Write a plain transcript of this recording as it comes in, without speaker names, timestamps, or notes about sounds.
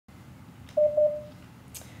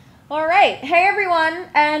All right. Hey, everyone,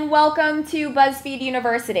 and welcome to BuzzFeed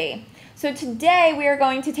University. So today we are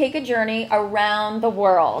going to take a journey around the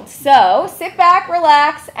world. So sit back,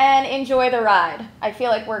 relax, and enjoy the ride. I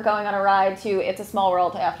feel like we're going on a ride to It's a Small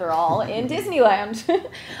World, after all, in Disneyland. But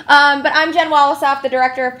I'm Jen Wallisoff, the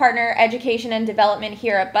Director of Partner Education and Development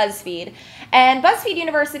here at BuzzFeed. And BuzzFeed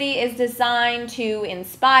University is designed to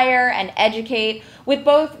inspire and educate with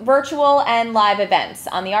both virtual and live events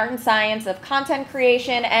on the art and science of content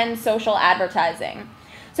creation and social advertising.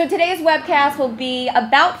 So today's webcast will be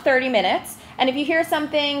about 30 minutes, and if you hear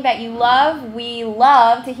something that you love, we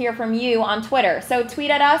love to hear from you on Twitter. So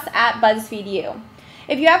tweet at us at BuzzFeedU.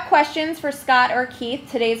 If you have questions for Scott or Keith,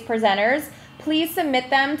 today's presenters, please submit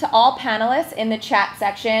them to all panelists in the chat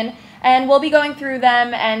section, and we'll be going through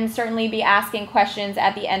them and certainly be asking questions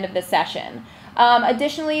at the end of the session.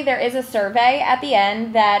 Additionally, there is a survey at the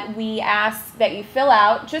end that we ask that you fill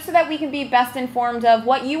out just so that we can be best informed of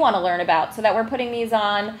what you want to learn about, so that we're putting these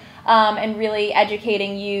on and really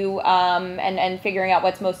educating you and figuring out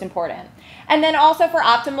what's most important. And then also for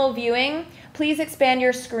optimal viewing, please expand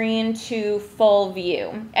your screen to full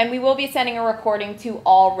view. And we will be sending a recording to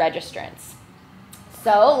all registrants.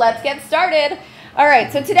 So let's get started. All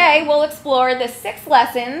right, so today we'll explore the 6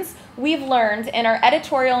 lessons we've learned in our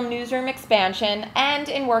editorial newsroom expansion and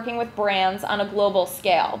in working with brands on a global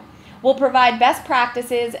scale. We'll provide best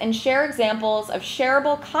practices and share examples of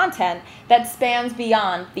shareable content that spans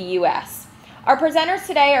beyond the U.S. Our presenters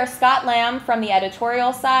today are Scott Lamb from the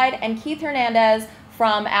editorial side and Keith Hernandez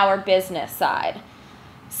from our business side.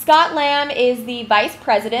 Scott Lamb is the Vice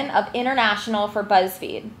President of International for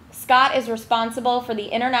BuzzFeed. Scott is responsible for the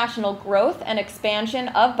international growth and expansion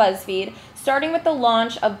of BuzzFeed, starting with the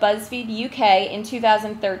launch of BuzzFeed UK in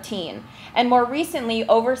 2013, and more recently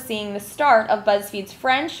overseeing the start of BuzzFeed's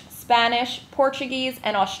French, Spanish, Portuguese,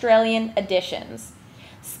 and Australian editions.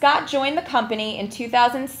 Scott joined the company in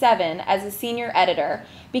 2007 as a senior editor,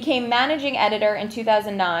 became managing editor in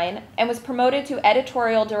 2009, and was promoted to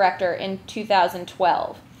editorial director in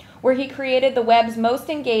 2012, where he created the web's most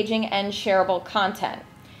engaging and shareable content.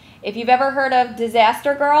 If you've ever heard of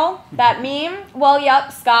Disaster Girl, that meme, well,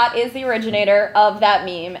 yep, Scott is the originator of that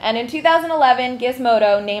meme. And in 2011,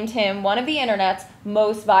 Gizmodo named him one of the internet's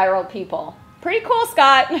most viral people. Pretty cool,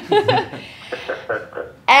 Scott.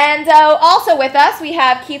 And also with us, we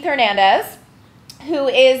have Keith Hernandez, who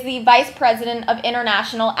is the Vice President of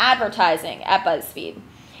International Advertising at BuzzFeed.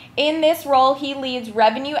 In this role, he leads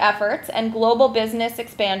revenue efforts and global business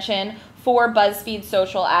expansion for BuzzFeed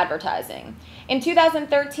social advertising. In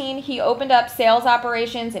 2013, he opened up sales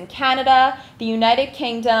operations in Canada, the United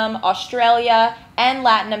Kingdom, Australia, and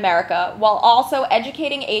Latin America, while also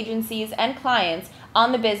educating agencies and clients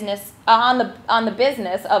on the business of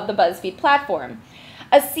the BuzzFeed platform.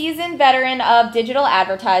 A seasoned veteran of digital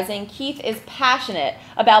advertising, Keith is passionate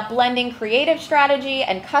about blending creative strategy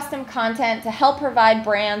and custom content to help provide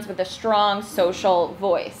brands with a strong social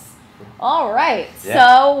voice. All right,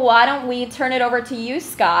 So why don't we turn it over to you,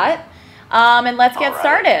 Scott, and let's get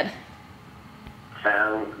started.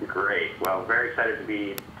 Sounds great. Well, very excited to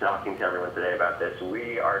be talking to everyone today about this.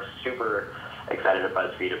 We are super excited at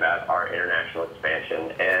BuzzFeed about our international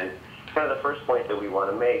expansion, and kind of the first point that we want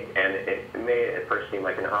to make, and it may at first seem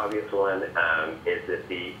like an obvious one, is that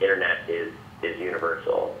the internet is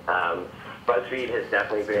universal. BuzzFeed has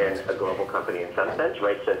definitely been a global company in some sense,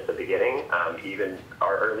 right since the beginning. Even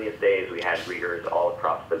our earliest days, we had readers all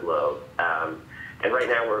across the globe. And right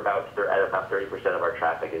now, we're at about 30% of our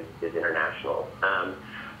traffic is international.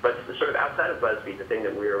 But sort of outside of BuzzFeed, the thing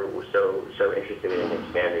that we're so interested in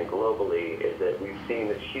expanding globally is that we've seen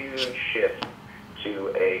this huge shift to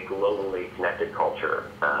a globally connected culture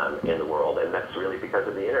in the world, and that's really because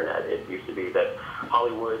of the internet. It used to be that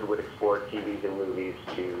Hollywood would export TVs and movies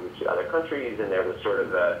to other countries, and there was sort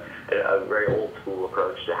of a very old school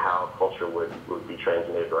approach to how culture would be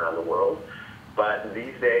transmitted around the world. But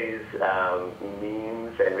these days,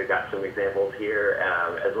 memes, and we've got some examples here,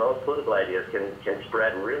 as well as political ideas, can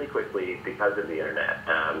spread really quickly because of the internet.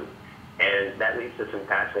 And that leads to some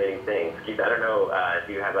fascinating things. Keith, I don't know,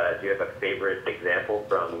 do you have a favorite example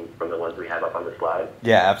from the ones we have up on the slide?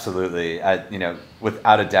 Yeah, absolutely.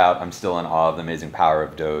 Without a doubt, I'm still in awe of the amazing power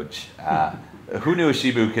of Doge. Who knew a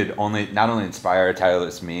Shibu could not only inspire a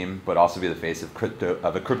tireless meme, but also be the face of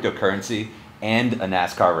a cryptocurrency and a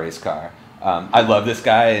NASCAR race car? I love this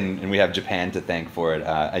guy, and we have Japan to thank for it.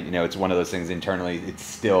 It's one of those things internally. It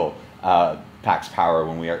still packs power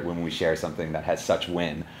when we share something that has such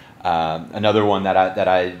win. Another one that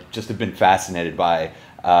I just have been fascinated by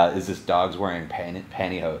is this dogs wearing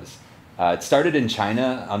pantyhose. It started in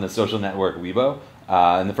China on the social network Weibo,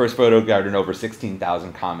 And the first photo garnered over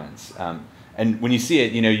 16,000 comments. And when you see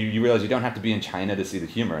it, you realize you don't have to be in China to see the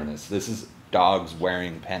humor in this. This is dogs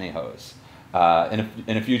wearing pantyhose.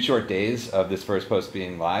 In a few short days of this first post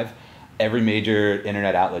being live, every major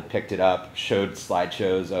internet outlet picked it up, showed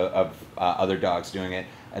slideshows of other dogs doing it,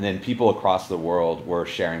 and then people across the world were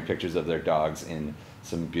sharing pictures of their dogs in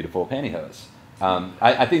some beautiful pantyhose.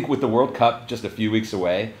 I think with the World Cup just a few weeks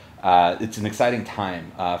away, it's an exciting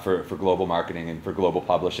time for global marketing and for global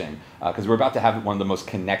publishing, because we're about to have one of the most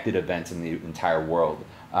connected events in the entire world,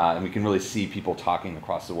 and we can really see people talking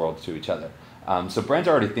across the world to each other. So brands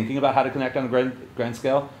are already thinking about how to connect on a grand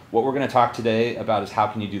scale. What we're going to talk today about is how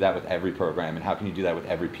can you do that with every program, and how can you do that with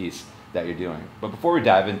every piece that you're doing. But before we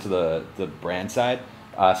dive into the brand side,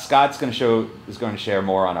 Scott's going to share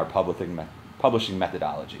more on our publishing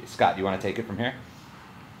methodology. Scott, do you want to take it from here?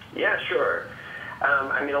 Yeah, sure.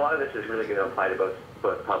 A lot of this is really going to apply to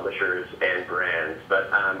both publishers and brands,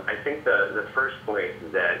 but I think the first point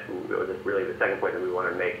really the second point that we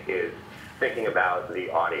want to make is thinking about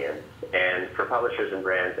the audience. And for publishers and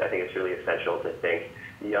brands, I think it's really essential to think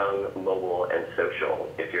young, mobile, and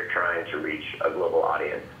social if you're trying to reach a global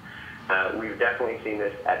audience. We've definitely seen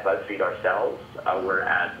this at BuzzFeed ourselves. We're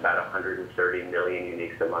at about 130 million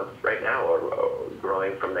uniques a month right now, or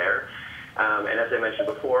growing from there. And as I mentioned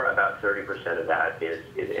before, about 30% of that is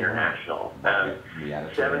international.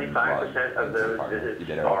 75% of those visits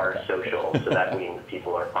are social, so that means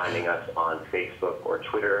people are finding us on Facebook or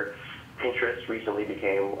Twitter. Pinterest recently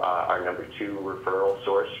became our number 2 referral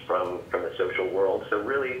source from the social world. So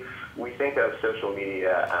really, we think of social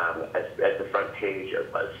media as the front page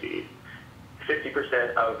of BuzzFeed.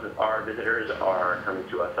 50% of our visitors are coming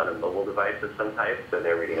to us on a mobile device of some type, so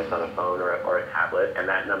they're reading us on a phone or a tablet, and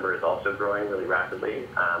that number is also growing really rapidly.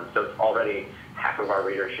 So it's already half of our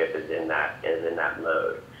readership is in that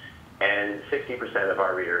mode. And 60% of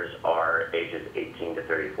our readers are ages 18 to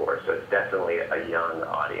 34, so it's definitely a young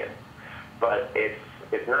audience. But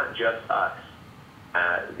it's not just us.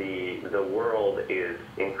 The world is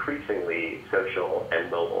increasingly social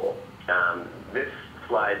and mobile. This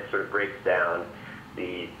slide sort of breaks down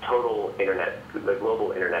the total the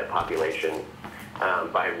global internet population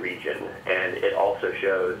by region, and it also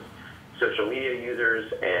shows social media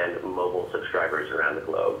users and mobile subscribers around the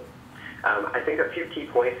globe. I think a few key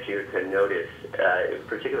points here to notice,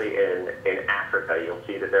 particularly in Africa, you'll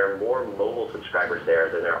see that there are more mobile subscribers there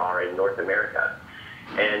than there are in North America.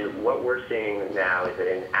 And what we're seeing now is that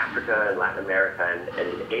in Africa and Latin America and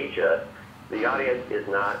in Asia, the audience is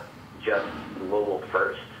not just mobile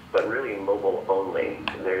first, but really mobile only.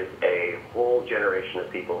 There's a whole generation of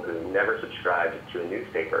people who never subscribed to a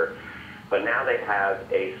newspaper, but now they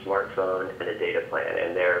have a smartphone and a data plan,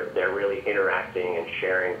 and they're really interacting and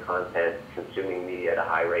sharing content, consuming media at a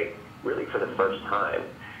high rate, really for the first time.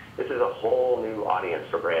 This is a whole new audience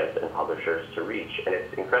for brands and publishers to reach, and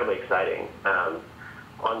it's incredibly exciting.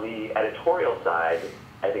 On the editorial side,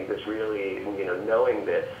 I think this really, knowing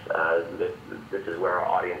this is where our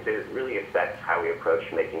audience is, really affects how we approach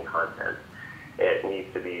making content. It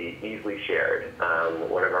needs to be easily shared.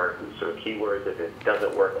 One of our sort of keywords, if it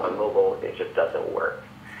doesn't work on mobile, it just doesn't work.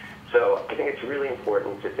 So I think it's really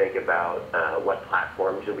important to think about what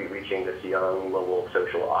platforms you'll be reaching this young, mobile,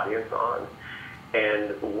 social audience on.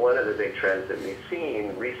 And one of the big trends that we've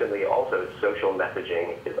seen recently also is social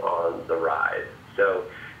messaging is on the rise. So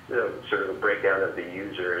sort of a breakdown of the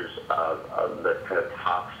users of the kind of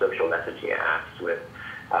top social messaging apps with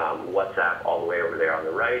WhatsApp all the way over there on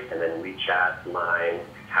the right, and then WeChat, Line,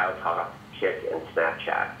 KakaoTalk, Kik, and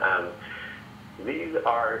Snapchat. These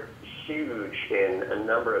are huge in a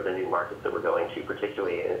number of the new markets that we're going to,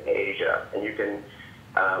 particularly in Asia. And you can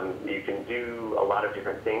do a lot of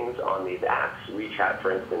different things on these apps. WeChat,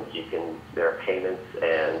 for instance, there are payments,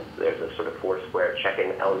 and there's a sort of Foursquare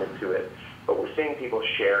check-in element to it. But we're seeing people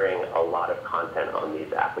sharing a lot of content on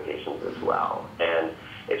these applications as well. And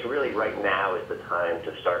it's really right now is the time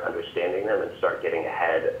to start understanding them and start getting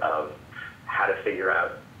ahead of how to figure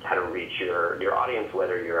out how to reach your audience,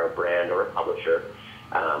 whether you're a brand or a publisher,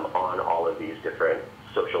 on all of these different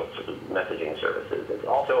social messaging services. It's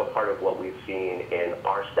also a part of what we've seen in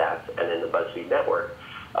our stats and in the BuzzFeed network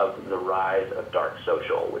of the rise of dark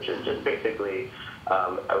social, which is just basically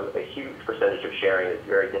a huge percentage of sharing. Is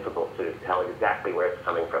very difficult to tell exactly where it's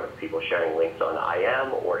coming from. It's people sharing links on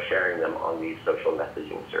IM or sharing them on these social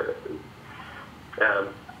messaging services.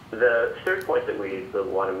 The third point that we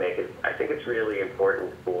want to make is I think it's really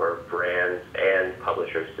important for brands and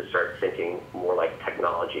publishers to start thinking more like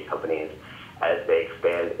technology companies as they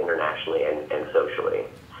expand internationally and socially.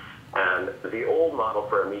 The old model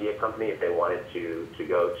for a media company, if they wanted to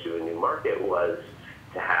go to a new market, was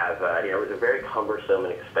to have, it was a very cumbersome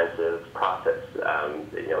and expensive process.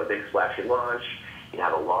 A big splashy launch, you'd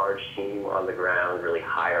have a large team on the ground, really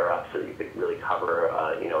higher up, so you could really cover,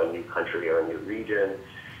 a new country or a new region.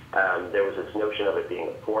 There was this notion of it being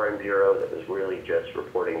a foreign bureau that was really just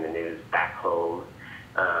reporting the news back home.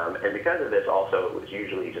 And because of this, also, it was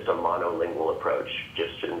usually just a monolingual approach,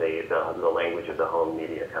 just in the language of the home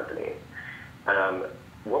media company.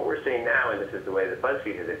 What we're seeing now, and this is the way that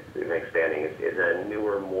BuzzFeed is expanding, is a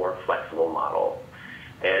newer, more flexible model.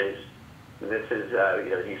 And this is,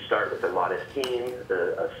 you start with a modest team,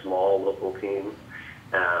 a small local team.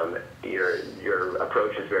 Your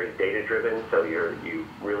approach is very data-driven, so you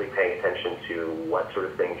really paying attention to what sort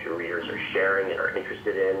of things your readers are sharing and are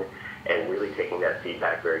interested in, and really taking that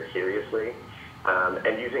feedback very seriously.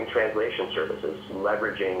 And using translation services,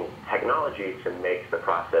 leveraging technology to make the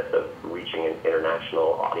process of reaching an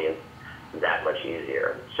international audience that much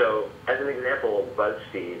easier. So, as an example,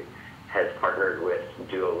 BuzzFeed has partnered with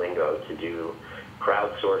Duolingo to do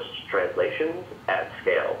crowdsourced translations at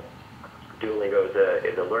scale. Duolingo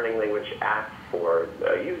is a learning language app for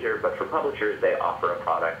a user, but for publishers, they offer a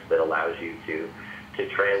product that allows you to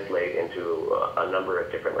translate into a number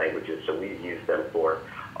of different languages. So we've used them for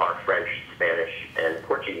our French, Spanish, and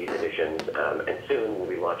Portuguese editions, and soon we'll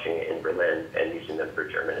be launching it in Berlin and using them for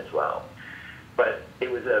German as well. But it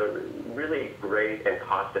was a really great and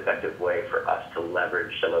cost-effective way for us to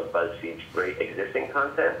leverage some of BuzzFeed's great existing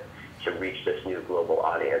content to reach this new global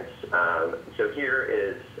audience. So here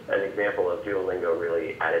is an example of Duolingo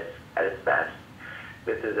really at its best.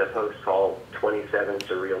 This is a post called 27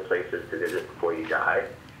 Surreal Places to Visit Before You Die.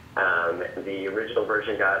 The original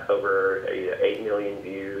version got over 8 million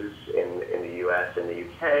views in the US and the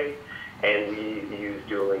UK, and we used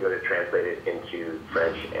Duolingo to translate it into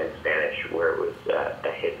French and Spanish, where it was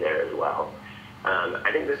a hit there as well.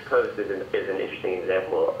 I think this post is an interesting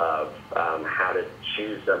example of how to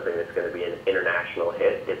choose something that's going to be an international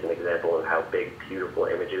hit. It's an example of how big, beautiful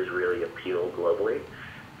images really appeal globally.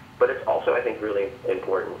 But it's also, I think, really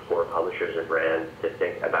important for publishers and brands to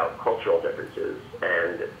think about cultural differences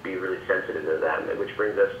and be really sensitive to them, which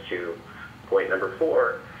brings us to point number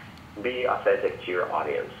 4, be authentic to your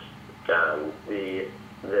audience. The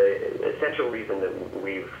essential reason that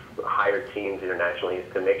we've hired teams internationally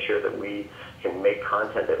is to make sure that we can make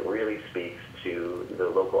content that really speaks to the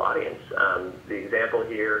local audience. The example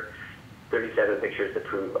here, 37 pictures to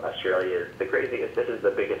prove Australia is the craziest. This is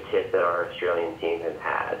the biggest hit that our Australian team has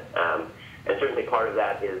had. And certainly part of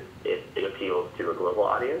that is it appeals to a global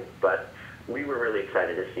audience, but we were really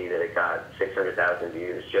excited to see that it got 600,000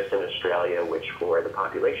 views just in Australia, which for the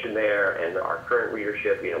population there and our current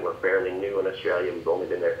readership, we're fairly new in Australia. We've only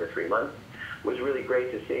been there for 3 months. Was really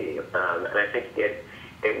great to see. And I think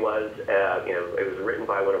it was written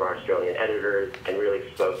by one of our Australian editors and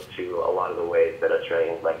really spoke to a lot of the ways that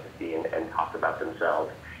Australians like to see and talk about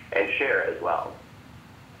themselves and share as well.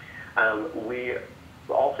 We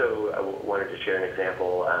also wanted to share an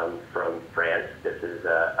example from France. This is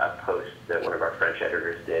a post that one of our French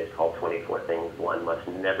editors did called 24 Things One Must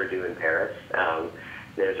Never Do in Paris.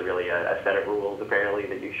 There's really a set of rules apparently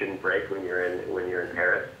that you shouldn't break when you're in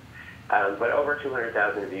Paris. But over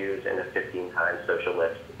 200,000 views and a 15-times social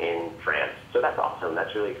lift in France. So that's awesome.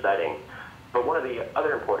 That's really exciting. But one of the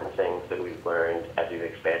other important things that we've learned as we've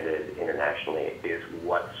expanded internationally is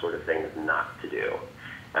what sort of things not to do.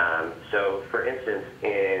 So, for instance,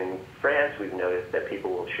 in France, we've noticed that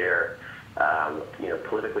people will share,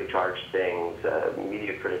 politically charged things,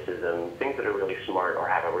 media criticism, things that are really smart or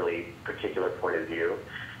have a really particular point of view.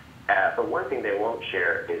 But one thing they won't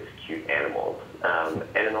share is cute animals.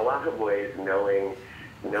 And in a lot of ways, knowing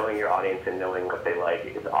your audience and knowing what they like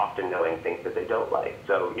is often knowing things that they don't like.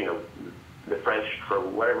 So, the French, for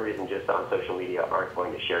whatever reason, just on social media, aren't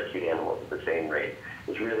going to share cute animals at the same rate.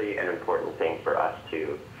 It's really an important thing for us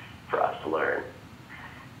to learn.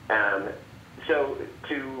 So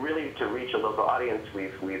to reach a local audience,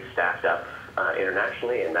 we've staffed up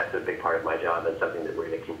internationally, and that's a big part of my job and something that we're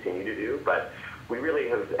going to continue to do. But we really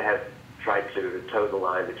have tried to toe the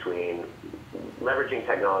line between leveraging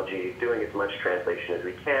technology, doing as much translation as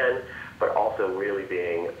we can, but also really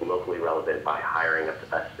being locally relevant by hiring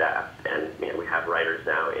a staff. And we have writers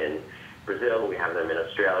now in Brazil, we have them in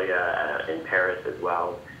Australia, in Paris as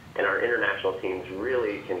well. And our international teams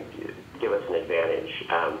really can give us an advantage.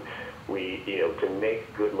 To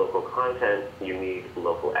make good local content, you need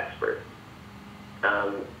local experts.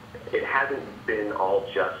 It hasn't been all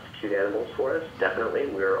just cute animals for us, definitely.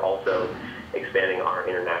 We're also expanding our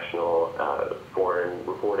international foreign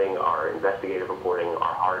reporting, our investigative reporting,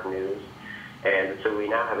 our hard news. And so we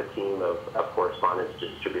now have a team of correspondents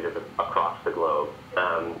distributed across the globe.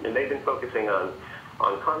 And they've been focusing on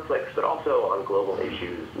conflicts, but also on global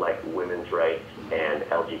issues like women's rights and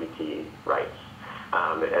LGBT rights.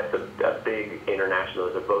 It's a big international,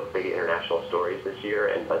 those are both big international stories this year,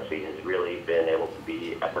 and BuzzFeed has really been able to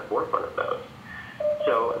be at the forefront of those.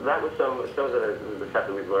 So that was some of the stuff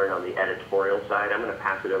that we've learned on the editorial side. I'm going to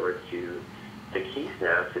pass it over to Keith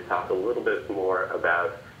now to talk a little bit more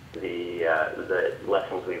about the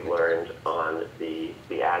lessons we've learned on the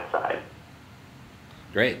ad side.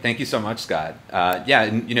 Great, thank you so much, Scott. Yeah,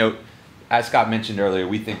 and as Scott mentioned earlier,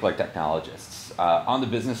 we think like technologists. On the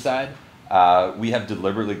business side, we have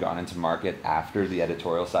deliberately gone into market after the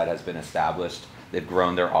editorial side has been established. They've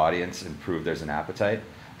grown their audience and proved there's an appetite.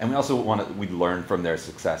 And we also we learn from their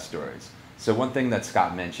success stories. So one thing that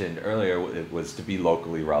Scott mentioned earlier was to be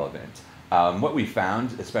locally relevant. What we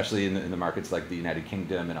found, especially in the markets like the United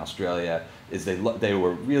Kingdom and Australia, is they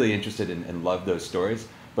were really interested and loved those stories,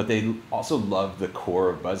 but they also loved the core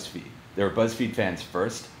of BuzzFeed. They were BuzzFeed fans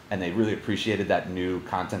first, and they really appreciated that new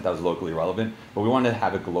content that was locally relevant, but we wanted to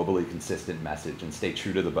have a globally consistent message and stay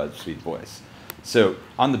true to the BuzzFeed voice. So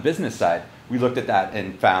on the business side, we looked at that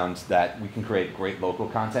and found that we can create great local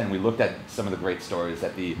content. We looked at some of the great stories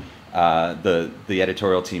that the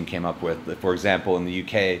editorial team came up with. For example, in the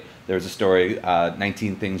UK, there was a story,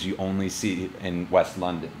 19 Things You Only See in West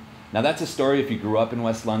London. Now that's a story, if you grew up in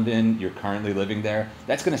West London, you're currently living there,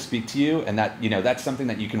 that's going to speak to you, and that's something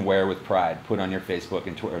that you can wear with pride, put on your Facebook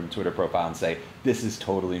and Twitter profile and say, this is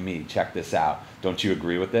totally me, check this out. Don't you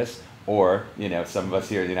agree with this? Or, some of us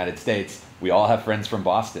here in the United States, we all have friends from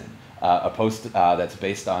Boston. A post that's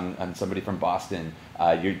based on somebody from Boston,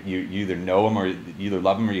 you either know them or you either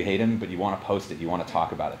love them or you hate them, but you want to post it, you want to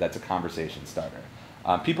talk about it. That's a conversation starter.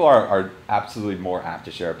 People are absolutely more apt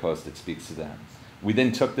to share a post that speaks to them. We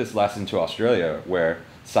then took this lesson to Australia, where,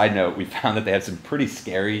 side note, we found that they had some pretty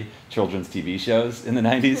scary children's TV shows in the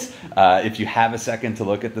 90s. If you have a second to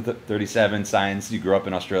look at the 37 signs, you grew up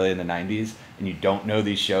in Australia in the 90s, and you don't know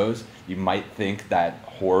these shows, you might think that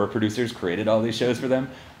horror producers created all these shows for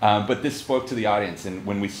them. But this spoke to the audience, and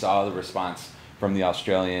when we saw the response from the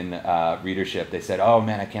Australian readership, they said, oh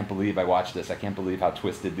man, I can't believe I watched this. I can't believe how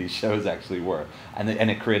twisted these shows actually were. And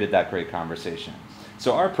it created that great conversation.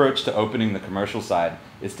 So our approach to opening the commercial side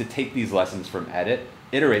is to take these lessons from edit,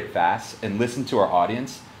 iterate fast, and listen to our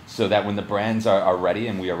audience so that when the brands are ready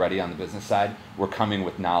and we are ready on the business side, we're coming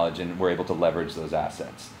with knowledge and we're able to leverage those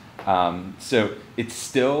assets. So it's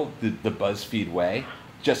still the BuzzFeed way,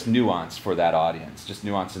 just nuanced for that audience, just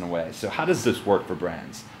nuanced in a way. So how does this work for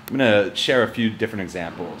brands? I'm going to share a few different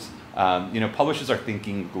examples. Publishers are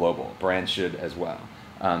thinking global. Brands should as well.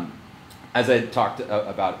 As I talked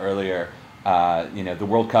about earlier, the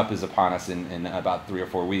World Cup is upon us in about 3 or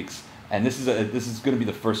 4 weeks, and this is going to be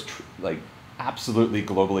the first absolutely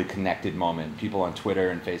globally connected moment. People on Twitter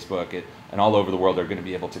and Facebook and all over the world are going to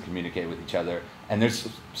be able to communicate with each other, and there's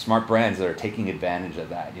smart brands that are taking advantage of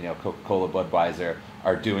that. Coca-Cola, Budweiser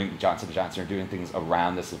Johnson & Johnson are doing things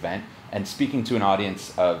around this event and speaking to an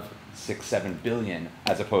audience of 6-7 billion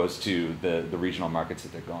as opposed to the regional markets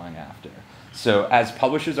that they're going after. So as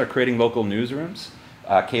publishers are creating local newsrooms,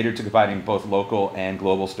 catered to providing both local and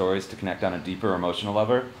global stories to connect on a deeper emotional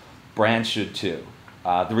level, brands should too.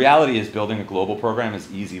 The reality is building a global program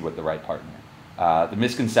is easy with the right partner. The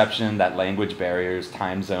misconception that language barriers,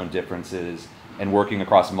 time zone differences, and working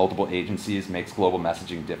across multiple agencies makes global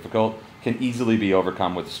messaging difficult can easily be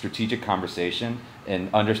overcome with strategic conversation and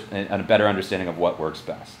a better understanding of what works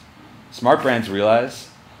best. Smart brands realize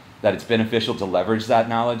that it's beneficial to leverage that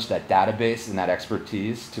knowledge, that database, and that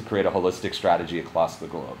expertise to create a holistic strategy across the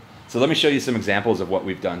globe. So let me show you some examples of what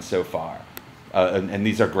we've done so far. And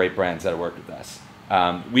these are great brands that have worked with us.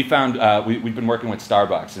 We've been working with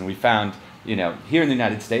Starbucks, and we found, here in the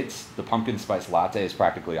United States, the pumpkin spice latte is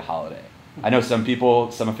practically a holiday. I know some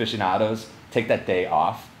people, some aficionados, take that day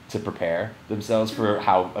off to prepare themselves for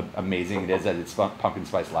how amazing it is that it's pumpkin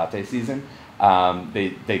spice latte season.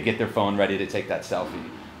 They get their phone ready to take that selfie.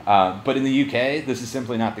 But in the UK, this is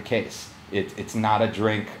simply not the case. It's not a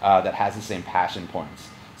drink that has the same passion points.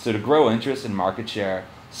 So to grow interest and market share,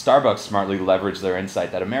 Starbucks smartly leveraged their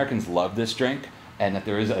insight that Americans love this drink and that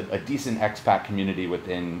there is a decent expat community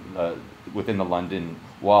within the London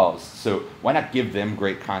walls. So why not give them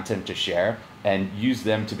great content to share and use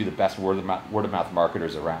them to be the best word of mouth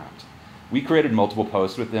marketers around? We created multiple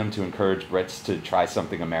posts with them to encourage Brits to try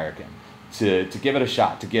something American, to give it a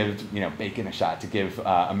shot, to give bacon a shot, to give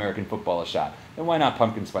American football a shot, and why not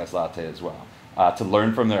pumpkin spice latte as well? To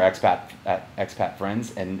learn from their expat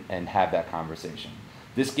friends and have that conversation.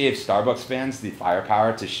 This gave Starbucks fans the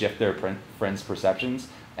firepower to shift their friends' perceptions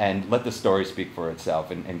and let the story speak for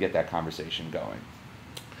itself and get that conversation going.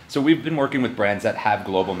 So we've been working with brands that have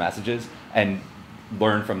global messages and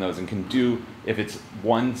learn from those and can do, if it's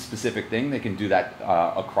one specific thing, they can do that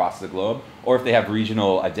across the globe. Or if they have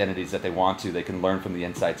regional identities that they want to, they can learn from the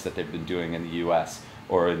insights that they've been doing in the US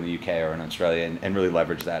or in the UK or in Australia and really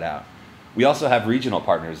leverage that out. We also have regional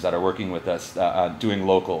partners that are working with us doing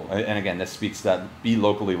local. And again, this speaks that be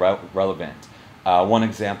locally relevant. One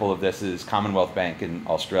example of this is Commonwealth Bank in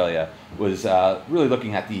Australia was really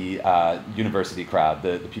looking at the university crowd,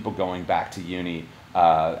 the people going back to uni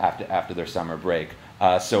after their summer break.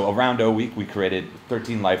 So around O Week, we created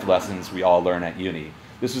 13 life lessons we all learn at uni.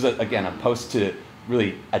 This was, again, a post to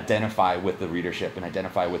really identify with the readership and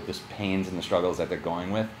identify with the pains and the struggles that they're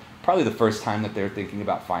going with. Probably the first time that they're thinking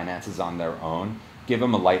about finances on their own. Give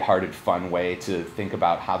them a lighthearted, fun way to think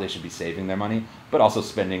about how they should be saving their money, but also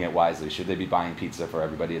spending it wisely. Should they be buying pizza for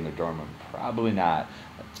everybody in their dorm room? Probably not.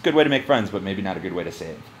 It's a good way to make friends, but maybe not a good way to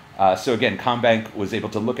save. So again, Combank was able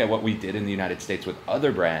to look at what we did in the United States with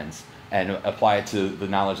other brands and apply it to the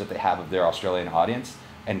knowledge that they have of their Australian audience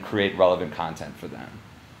and create relevant content for them.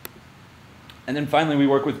 And then finally, we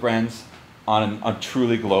work with brands on a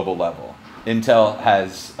truly global level. Intel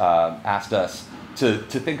has asked us to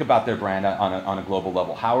think about their brand on a global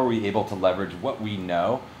level. How are we able to leverage what we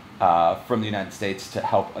know from the United States to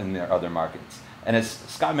help in their other markets? And as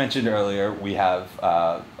Scott mentioned earlier, we have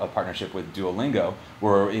a partnership with Duolingo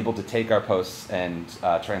where we're able to take our posts and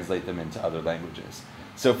translate them into other languages.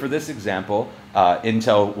 So for this example,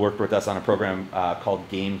 Intel worked with us on a program called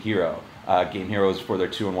Game Hero. Game Hero is for their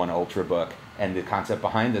 2-in-1 Ultra book. And the concept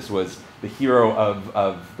behind this was the hero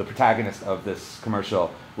of the protagonist of this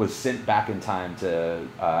commercial was sent back in time to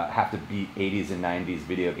have to beat 80s and 90s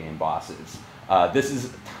video game bosses. This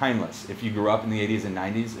is timeless. If you grew up in the 80s and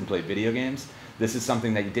 90s and played video games, this is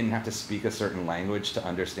something that you didn't have to speak a certain language to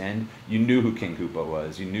understand. You knew who King Koopa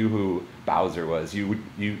was. You knew who Bowser was. You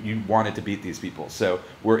wanted to beat these people. So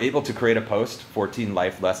we're able to create a post, 14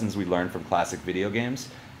 life lessons we learned from classic video games,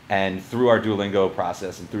 and through our Duolingo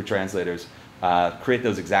process and through translators, create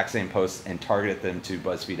those exact same posts and target them to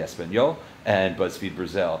BuzzFeed Espanol and BuzzFeed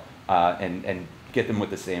Brazil and get them with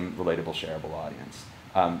the same relatable, shareable audience.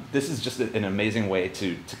 This is just an amazing way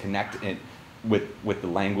to connect with the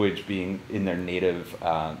language being in their native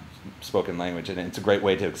spoken language, and it's a great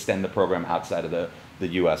way to extend the program outside of the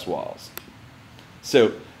US walls.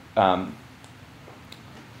 So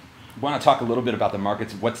want to talk a little bit about the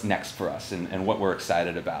markets, what's next for us and what we're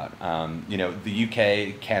excited about. You know, the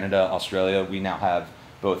UK, Canada, Australia, we now have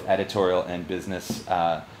both editorial and business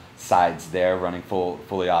sides there running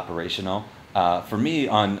fully operational. For me,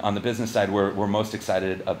 on the business side, we're most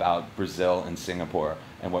excited about Brazil and Singapore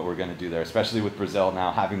and what we're going to do there, especially with Brazil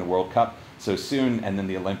now having the World Cup so soon and then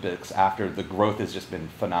the Olympics after. The growth has just been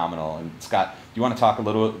phenomenal. And Scott, do you want to talk a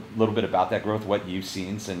little bit about that growth, what you've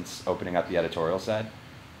seen since opening up the editorial side?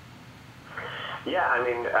 Yeah, I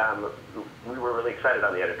mean, we were really excited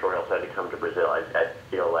on the editorial side to come to Brazil. I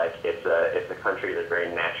feel like it's a country that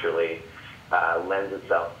very naturally lends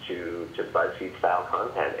itself to BuzzFeed-style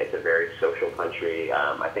content. It's a very social country.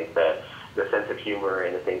 I think that the sense of humor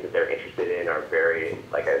and the things that they're interested in are very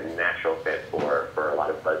like a natural fit for a lot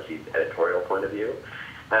of BuzzFeed's editorial point of view.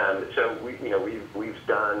 So we've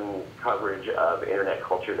done coverage of internet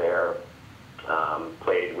culture there.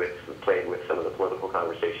 Played with some of the political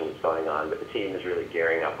conversations going on, but the team is really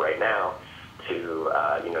gearing up right now to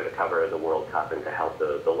cover the World Cup and to help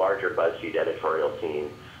the larger BuzzFeed editorial team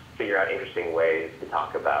figure out interesting ways to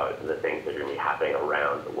talk about the things that are going to be happening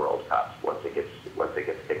around the World Cup once it gets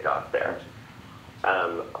kicked off there.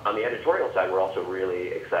 On the editorial side, we're also really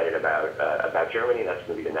excited about Germany. That's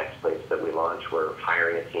going to be the next place that we launch. We're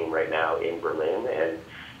hiring a team right now in Berlin and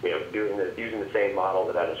using the same model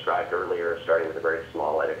that I described earlier, starting with a very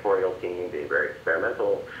small editorial team, being very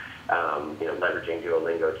experimental, leveraging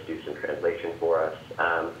Duolingo to do some translation for us.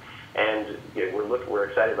 We're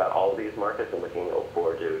excited about all of these markets and looking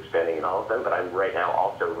forward to expanding in all of them, but I'm right now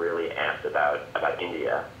also really amped about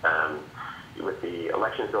India. With the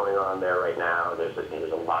elections going on there right now, there's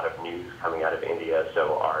a lot of news coming out of India,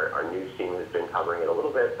 so our news team has been covering it a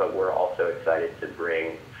little bit, but we're also excited to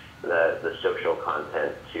bring the social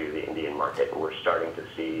content to the Indian market. We're starting to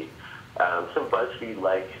see some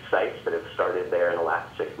BuzzFeed-like sites that have started there in the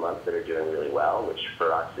last 6 months that are doing really well, which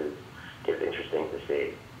for us is interesting to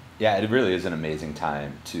see. Yeah, it really is an amazing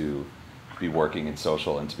time to be working in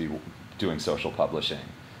social and to be doing social publishing.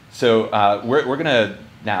 So we're going to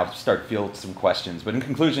now start field some questions. But in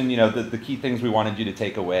conclusion, the key things we wanted you to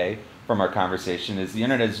take away from our conversation is the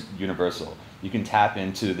internet is universal. You can tap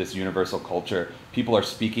into this universal culture. People are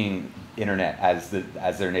speaking internet as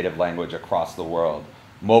their native language across the world.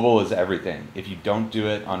 Mobile is everything. If you don't do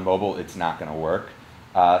it on mobile, it's not going to work.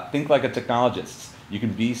 Think like a technologist. You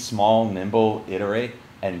can be small, nimble, iterate,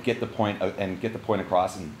 and get the point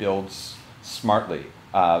across and build smartly.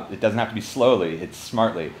 It doesn't have to be slowly, it's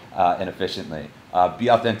smartly and efficiently. Be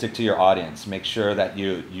authentic to your audience. Make sure that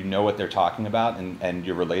you know what they're talking about and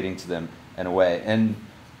you're relating to them in a way.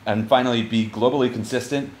 And finally, be globally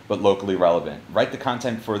consistent but locally relevant. Write the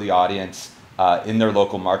content for the audience in their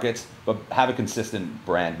local markets, but have a consistent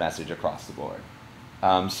brand message across the board.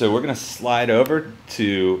 So we're going to slide over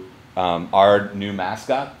to our new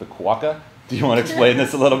mascot, the quokka. Do you want to explain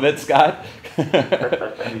this a little bit, Scott? This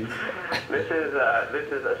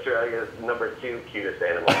is Australia's number 2 cutest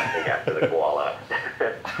animal, I think, after the koala.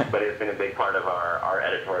 But it's been a big part of our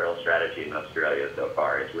editorial strategy in Australia so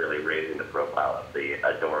far. It's really raising the profile of the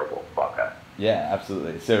adorable quokka. Yeah,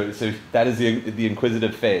 absolutely. So that is the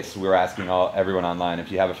inquisitive face. We're asking everyone online.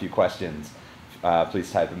 If you have a few questions,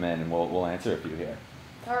 please type them in, and we'll answer a few here.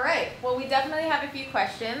 All right. Well, we definitely have a few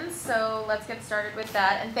questions, so let's get started with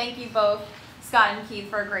that. And thank you both, Scott and Keith,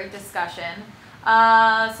 for a great discussion.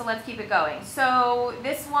 So let's keep it going. So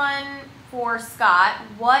this one for Scott,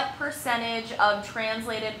 what percentage of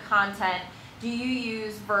translated content do you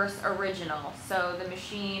use versus original? So the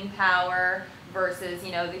machine power versus,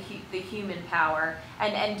 the human power.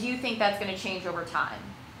 And do you think that's going to change over time?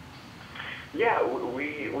 Yeah,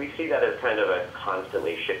 we see that as kind of a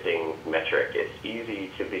constantly shifting metric. It's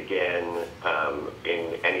easy to begin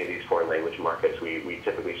in any of these foreign language markets. We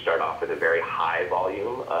typically start off with a very high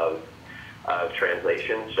volume of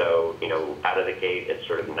translation. So, out of the gate, it's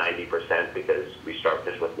sort of 90% because we start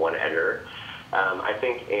just with one editor. I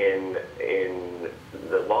think in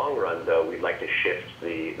the long run, though, we'd like to shift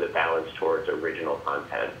the balance towards original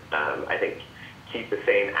content. I think keep the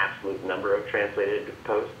same absolute number of translated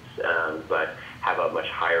posts, but have a much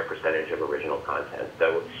higher percentage of original content.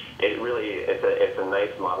 So it's a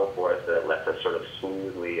nice model for us that lets us sort of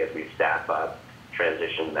smoothly, as we staff up,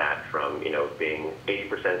 transition that from being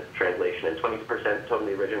 80% translation and 20%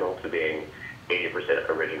 totally original to being 80%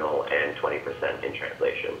 original and 20% in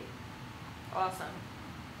translation. Awesome.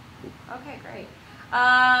 Okay, great.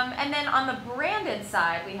 And then on the branded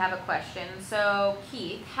side, we have a question. So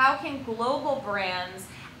Keith, how can global brands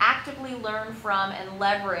actively learn from and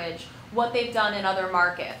leverage what they've done in other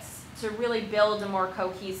markets to really build a more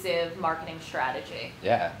cohesive marketing strategy?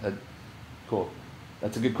 Yeah, cool.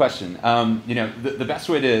 That's a good question. The best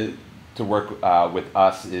way to work with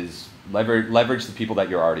us is leverage the people that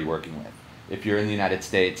you're already working with. If you're in the United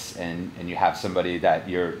States and you have somebody that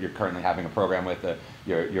you're currently having a program with,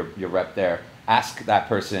 your rep there, ask that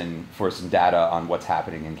person for some data on what's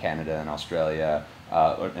happening in Canada and Australia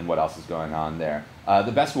and what else is going on there.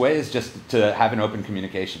 The best way is just to have an open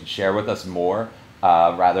communication. Share with us more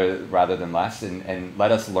rather than less, and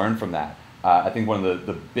let us learn from that. I think one of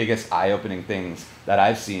the biggest eye-opening things that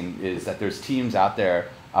I've seen is that there's teams out there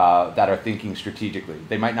that are thinking strategically.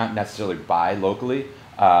 They might not necessarily buy locally,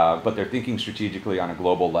 but they're thinking strategically on a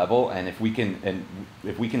global level. And if we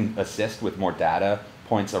can assist with more data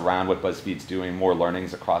points around what BuzzFeed's doing, more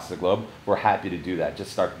learnings across the globe, we're happy to do that.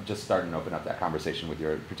 Just start and open up that conversation with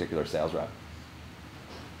your particular sales rep.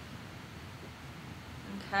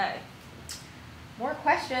 Okay. More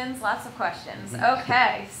questions, lots of questions.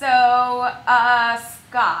 Okay, so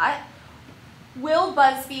Scott, will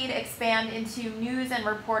BuzzFeed expand into news and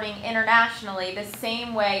reporting internationally the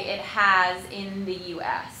same way it has in the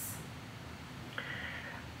U.S.?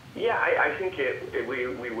 Yeah, I think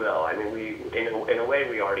we will. I mean, in a way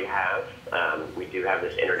we already have. We do have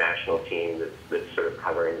this international team that's sort of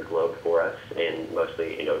covering the globe for us, and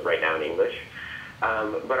mostly, right now in English.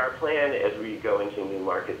 But our plan as we go into new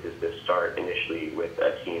markets is to start initially with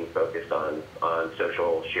a team focused on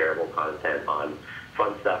social shareable content, on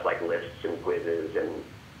fun stuff like lists and quizzes, and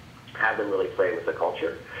have them really play with the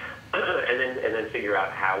culture. And then figure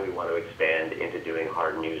out how we want to expand into doing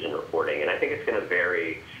hard news and reporting. And I think it's going to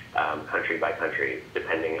vary country by country,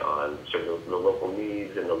 depending on sort of the local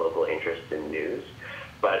needs and the local interest in news.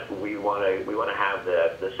 But we want to have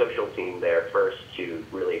the social team there first to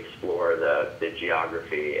really explore the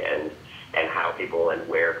geography and how people and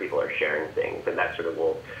where people are sharing things, and that sort of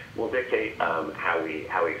will dictate how we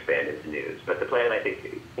expand into news. But the plan, I think,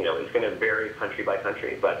 is going to vary country by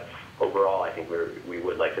country. But overall, I think we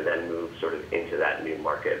would like to then move sort of into that new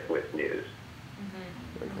market with news.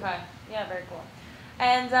 Mm-hmm. Okay. Yeah, very cool.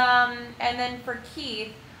 And then for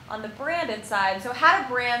Keith, on the branded side. So how do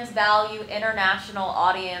brands value international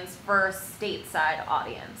audience versus stateside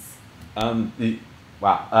audience?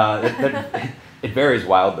 It varies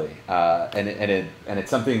wildly, and it's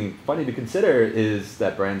something funny to consider is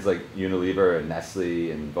that brands like Unilever and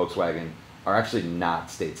Nestle and Volkswagen are actually not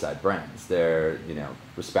stateside brands. They're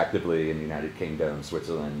respectively in the United Kingdom,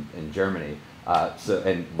 Switzerland, and Germany.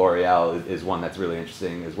 And L'Oreal is one that's really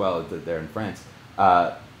interesting as well. They're in France.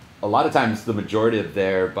 A lot of times, the majority of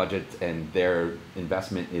their budget and their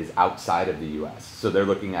investment is outside of the U.S., so they're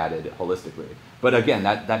looking at it holistically. But again,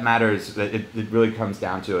 that matters. It really comes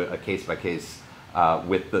down to a case by case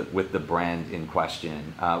with the brand in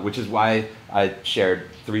question, which is why I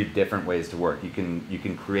shared 3 different ways to work. You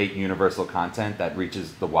can create universal content that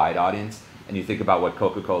reaches the wide audience, and you think about what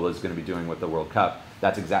Coca-Cola is going to be doing with the World Cup.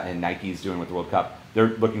 That's exactly, and Nike's doing with the World Cup. They're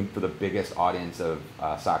looking for the biggest audience of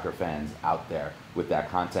soccer fans out there with that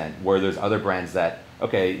content. Where there's other brands that,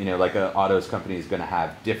 like an autos company is going to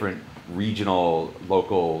have different regional,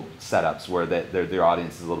 local setups where their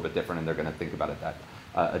audience is a little bit different, and they're going to think about it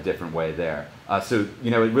a different way there. So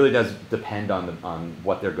it really does depend on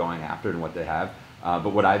what they're going after and what they have.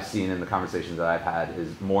 But what I've seen in the conversations that I've had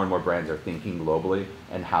is more and more brands are thinking globally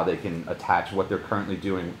and how they can attach what they're currently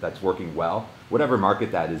doing that's working well, whatever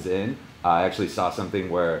market that is in. I actually saw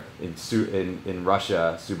something where in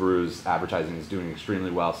Russia, Subaru's advertising is doing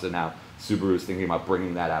extremely well. So now Subaru's thinking about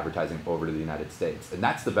bringing that advertising over to the United States. And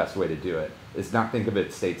that's the best way to do it. Is not think of it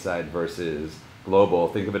stateside versus global.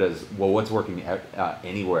 Think of it as, well, what's working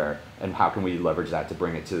anywhere, and how can we leverage that to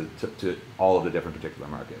bring it to all of the different particular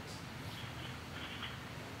markets.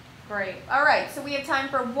 Great. All right, so we have time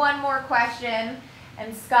for one more question.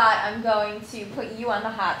 And Scott, I'm going to put you on the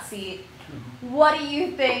hot seat. What do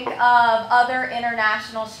you think of other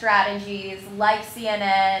international strategies like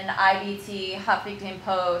CNN, IBT, Huffington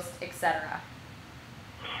Post, etc.?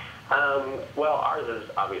 Well, ours is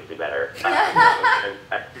obviously better.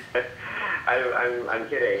 I'm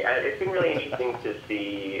kidding. It's been really interesting to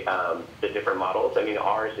see the different models. I mean,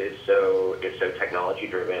 ours is so technology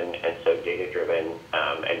driven and so data driven,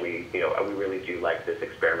 and we really do like this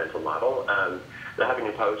experimental model. The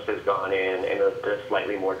Huffington Post has gone in a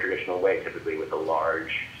slightly more traditional way, typically with a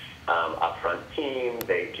large upfront team.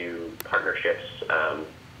 They do partnerships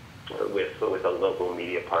with a local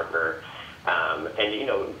media partner.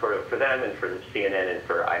 And for them and for the CNN and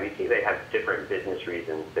for IBT, they have different business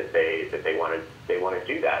reasons that they want to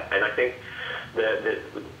do that. And I think that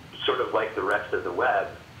sort of like the rest of the web,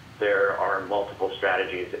 there are multiple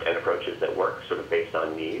strategies and approaches that work sort of based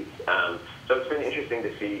on needs. So it's been interesting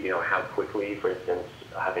to see how quickly, for instance,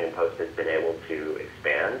 Huffington Post has been able to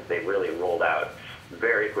expand. They've really rolled out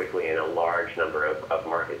very quickly in a large number of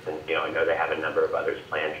markets, and I know they have a number of others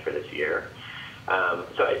planned for this year.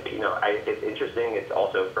 So it's interesting. It's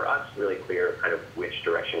also for us really clear kind of which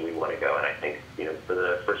direction we want to go, and I think for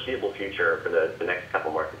the foreseeable future, for the next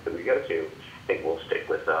couple markets that we go to, I think we'll stick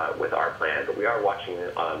with our plan. But we are watching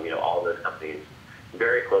all of those companies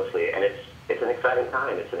very closely, and it's an exciting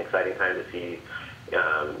time. It's an exciting time to see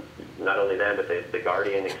not only them but the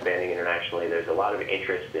Guardian expanding internationally. There's a lot of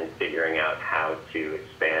interest in figuring out how to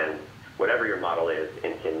expand whatever your model is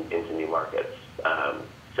into new markets.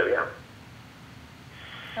 So yeah.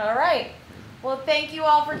 All right. Well, thank you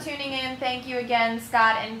all for tuning in. Thank you again,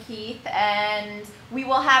 Scott and Keith. And we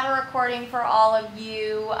will have a recording for all of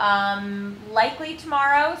you likely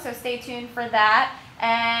tomorrow, so stay tuned for that.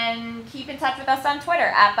 And keep in touch with us on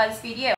Twitter @BuzzFeedU.